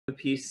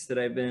piece that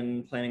I've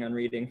been planning on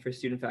reading for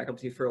student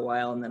faculty for a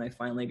while, and then I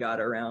finally got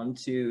around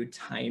to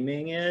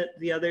timing it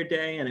the other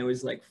day, and it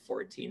was like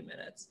 14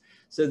 minutes.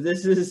 So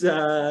this is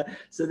a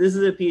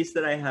piece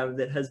that I have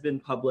that has been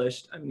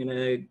published. I'm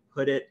gonna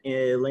put it in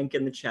a link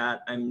in the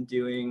chat. I'm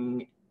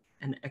doing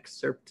an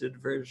excerpted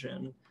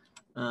version,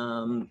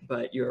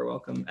 but you're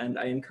welcome, and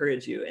I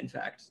encourage you, in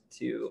fact,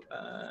 to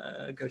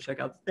go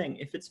check out the thing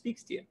if it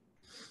speaks to you.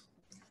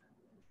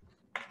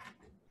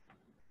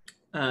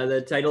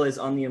 The title is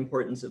On the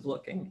Importance of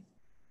Looking.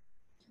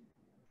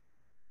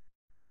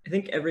 I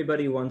think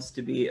everybody wants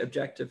to be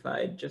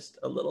objectified just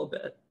a little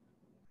bit,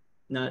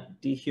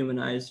 not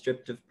dehumanized,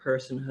 stripped of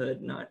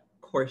personhood, not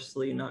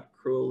coarsely, not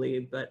cruelly,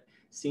 but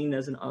seen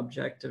as an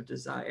object of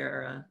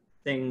desire, a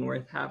thing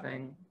worth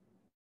having.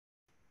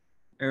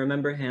 I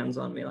remember hands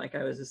on me like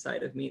I was a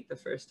side of meat the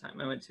first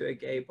time I went to a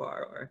gay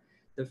bar, or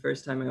the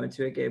first time I went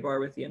to a gay bar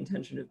with the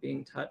intention of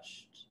being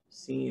touched,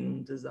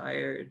 seen,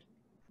 desired.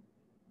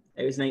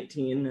 I was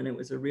 19 and it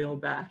was a real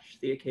bash,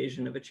 the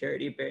occasion of a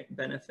charity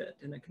benefit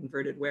in a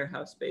converted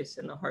warehouse space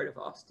in the heart of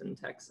Austin,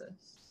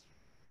 Texas.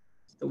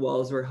 The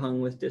walls were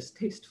hung with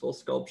distasteful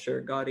sculpture,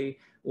 gaudy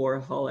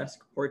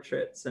Warhol-esque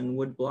portraits and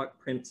woodblock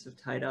prints of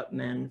tied up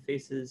men,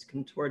 faces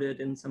contorted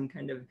in some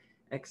kind of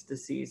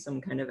ecstasy, some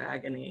kind of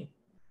agony.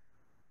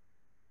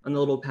 On the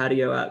little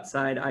patio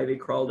outside, ivy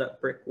crawled up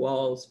brick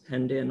walls,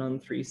 penned in on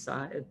 3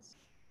 sides.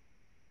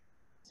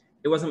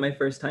 It wasn't my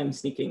first time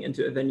sneaking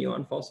into a venue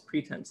on false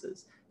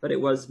pretenses, but it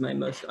was my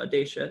most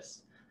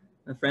audacious.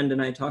 A friend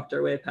and I talked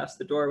our way past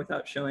the door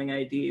without showing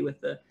ID, with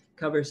the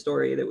cover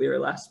story that we were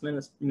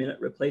last-minute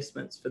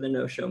replacements for the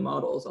no-show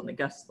models on the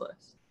guest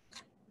list.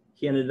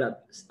 He ended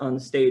up on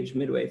stage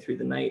midway through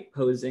the night,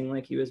 posing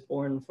like he was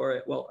born for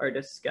it, while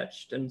artists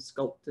sketched and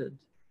sculpted.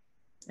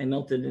 I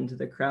melted into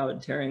the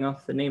crowd, tearing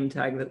off the name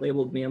tag that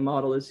labeled me a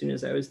model as soon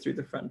as I was through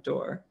the front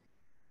door.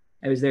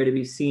 I was there to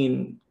be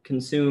seen,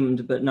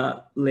 consumed, but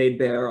not laid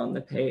bare on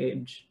the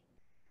page.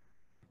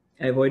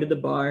 I avoided the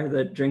bar.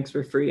 The drinks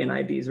were free and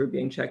IDs were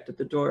being checked at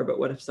the door, but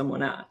what if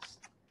someone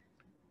asked?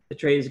 The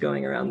trays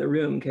going around the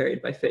room,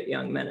 carried by fit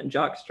young men in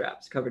jock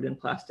straps, covered in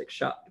plastic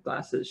shot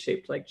glasses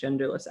shaped like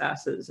genderless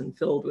asses and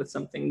filled with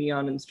something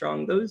neon and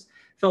strong, those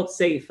felt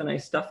safe, and I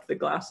stuffed the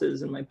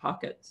glasses in my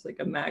pockets like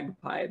a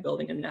magpie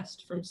building a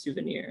nest from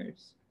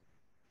souvenirs.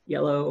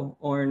 Yellow,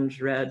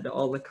 orange, red,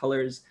 all the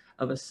colors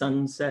of a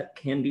sunset,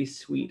 candy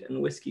sweet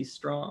and whiskey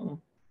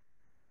strong.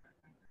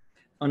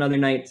 On other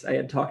nights, I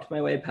had talked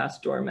my way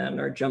past doormen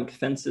or jumped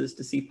fences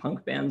to see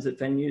punk bands at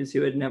venues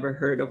who had never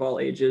heard of all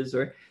ages,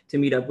 or to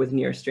meet up with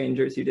near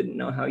strangers who didn't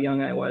know how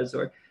young I was,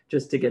 or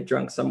just to get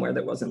drunk somewhere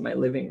that wasn't my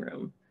living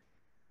room.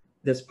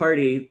 This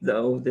party,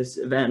 though, this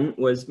event,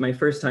 was my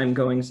first time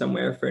going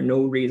somewhere for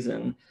no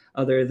reason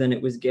other than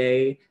it was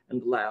gay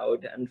and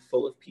loud and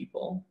full of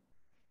people.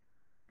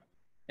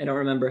 I don't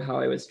remember how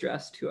I was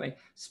dressed, who I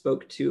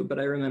spoke to, but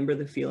I remember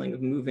the feeling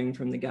of moving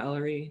from the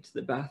gallery to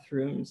the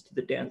bathrooms to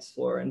the dance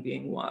floor and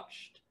being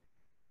watched,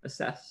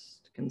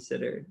 assessed,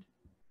 considered.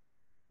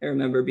 I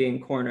remember being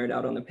cornered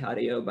out on the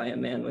patio by a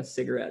man with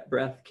cigarette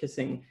breath,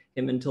 kissing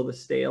him until the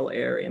stale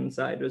air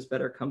inside was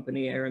better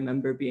company. I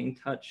remember being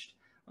touched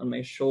on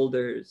my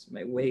shoulders,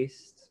 my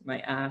waist, my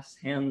ass,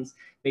 hands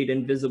made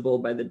invisible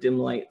by the dim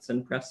lights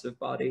and press of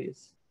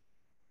bodies.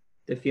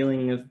 The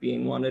feeling of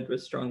being wanted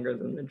was stronger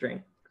than the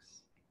drink.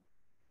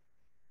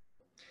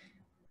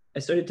 I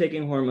started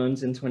taking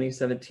hormones in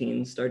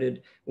 2017,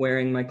 started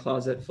wearing my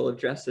closet full of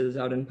dresses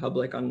out in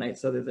public on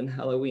nights other than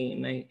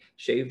Halloween. I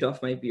shaved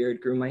off my beard,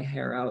 grew my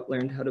hair out,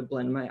 learned how to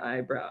blend my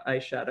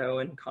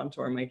eyeshadow and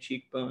contour my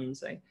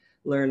cheekbones. I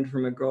learned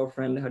from a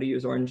girlfriend how to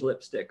use orange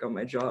lipstick on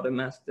my jaw to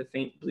mask the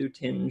faint blue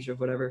tinge of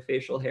whatever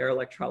facial hair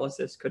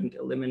electrolysis couldn't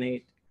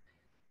eliminate.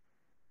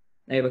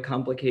 I have a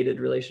complicated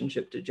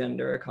relationship to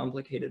gender, a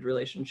complicated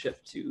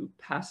relationship to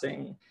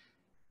passing,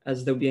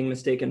 as though being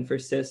mistaken for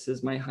cis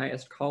is my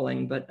highest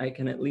calling, but I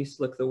can at least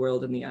look the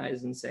world in the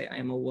eyes and say I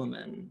am a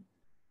woman.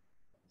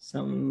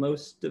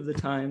 Most of the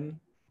time,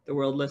 the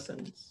world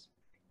listens.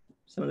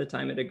 Some of the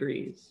time it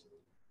agrees.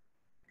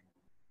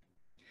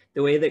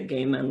 The way that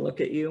gay men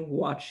look at you,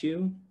 watch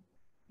you,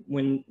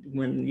 when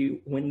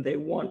they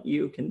want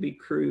you, can be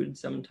crude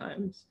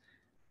sometimes,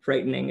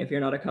 frightening if you're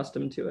not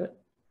accustomed to it.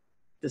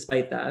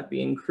 Despite that,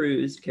 being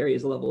cruised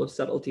carries a level of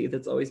subtlety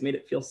that's always made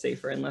it feel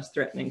safer and less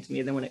threatening to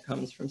me than when it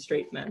comes from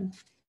straight men.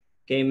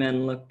 Gay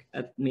men look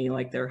at me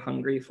like they're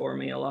hungry for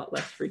me a lot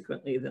less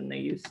frequently than they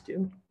used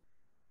to.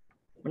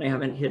 When I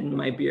haven't hidden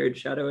my beard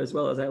shadow as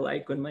well as I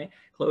like, when my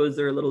clothes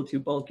are a little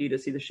too bulky to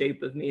see the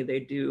shape of me,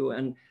 they do.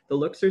 And the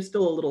looks are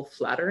still a little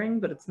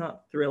flattering, but it's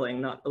not thrilling,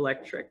 not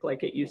electric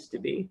like it used to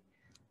be.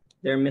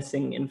 They're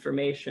missing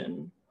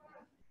information.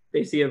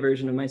 They see a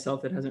version of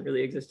myself that hasn't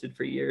really existed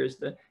for years,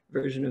 the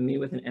version of me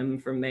with an M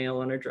for male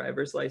on her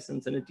driver's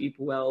license and a deep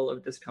well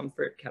of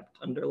discomfort kept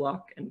under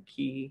lock and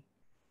key.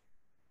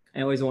 I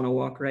always want to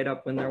walk right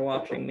up when they're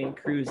watching me,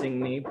 cruising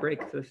me,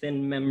 break the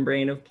thin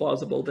membrane of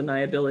plausible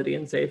deniability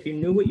and say, if you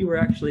knew what you were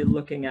actually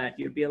looking at,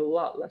 you'd be a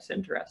lot less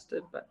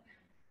interested, but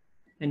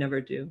I never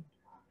do.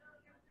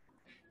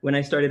 When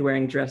I started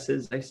wearing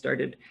dresses, I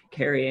started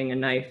carrying a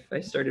knife. I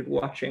started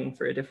watching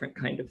for a different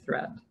kind of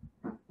threat.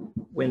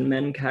 When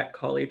men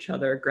catcall each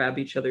other, grab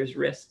each other's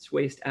wrists,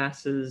 waste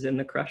asses in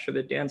the crush of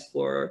a dance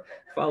floor, or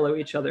follow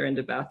each other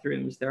into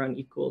bathrooms, they're on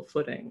equal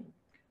footing.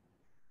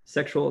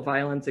 Sexual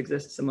violence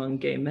exists among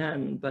gay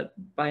men, but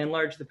by and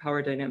large, the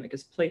power dynamic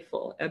is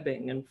playful,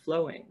 ebbing, and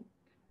flowing.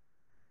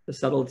 The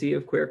subtlety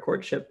of queer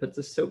courtship puts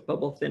a soap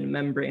bubble thin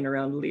membrane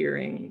around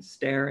leering,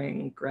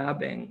 staring,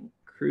 grabbing,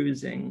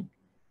 cruising.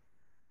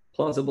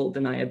 Plausible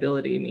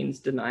deniability means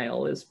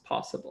denial is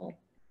possible.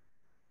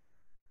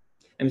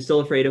 I'm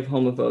still afraid of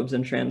homophobes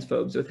and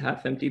transphobes with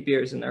half-empty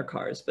beers in their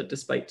cars, but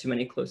despite too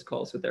many close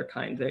calls with their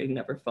kind, they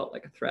never felt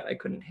like a threat I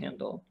couldn't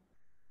handle.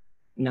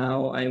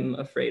 Now I'm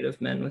afraid of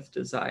men with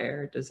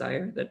desire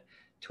that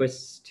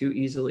twists too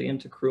easily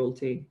into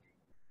cruelty.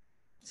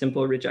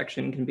 Simple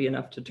rejection can be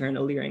enough to turn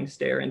a leering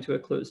stare into a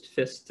closed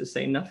fist, to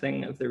say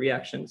nothing of the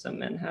reaction some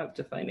men have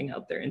to finding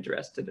out they're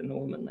interested in a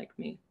woman like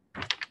me.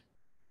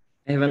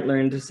 I haven't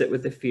learned to sit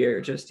with the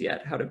fear just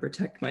yet, how to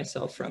protect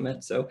myself from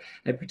it, so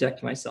I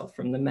protect myself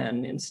from the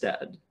men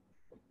instead.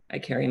 I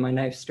carry my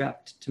knife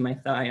strapped to my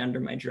thigh under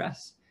my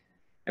dress.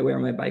 I wear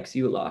my bike's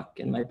U-lock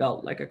and my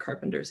belt like a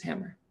carpenter's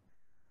hammer.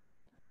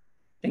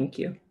 Thank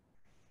you.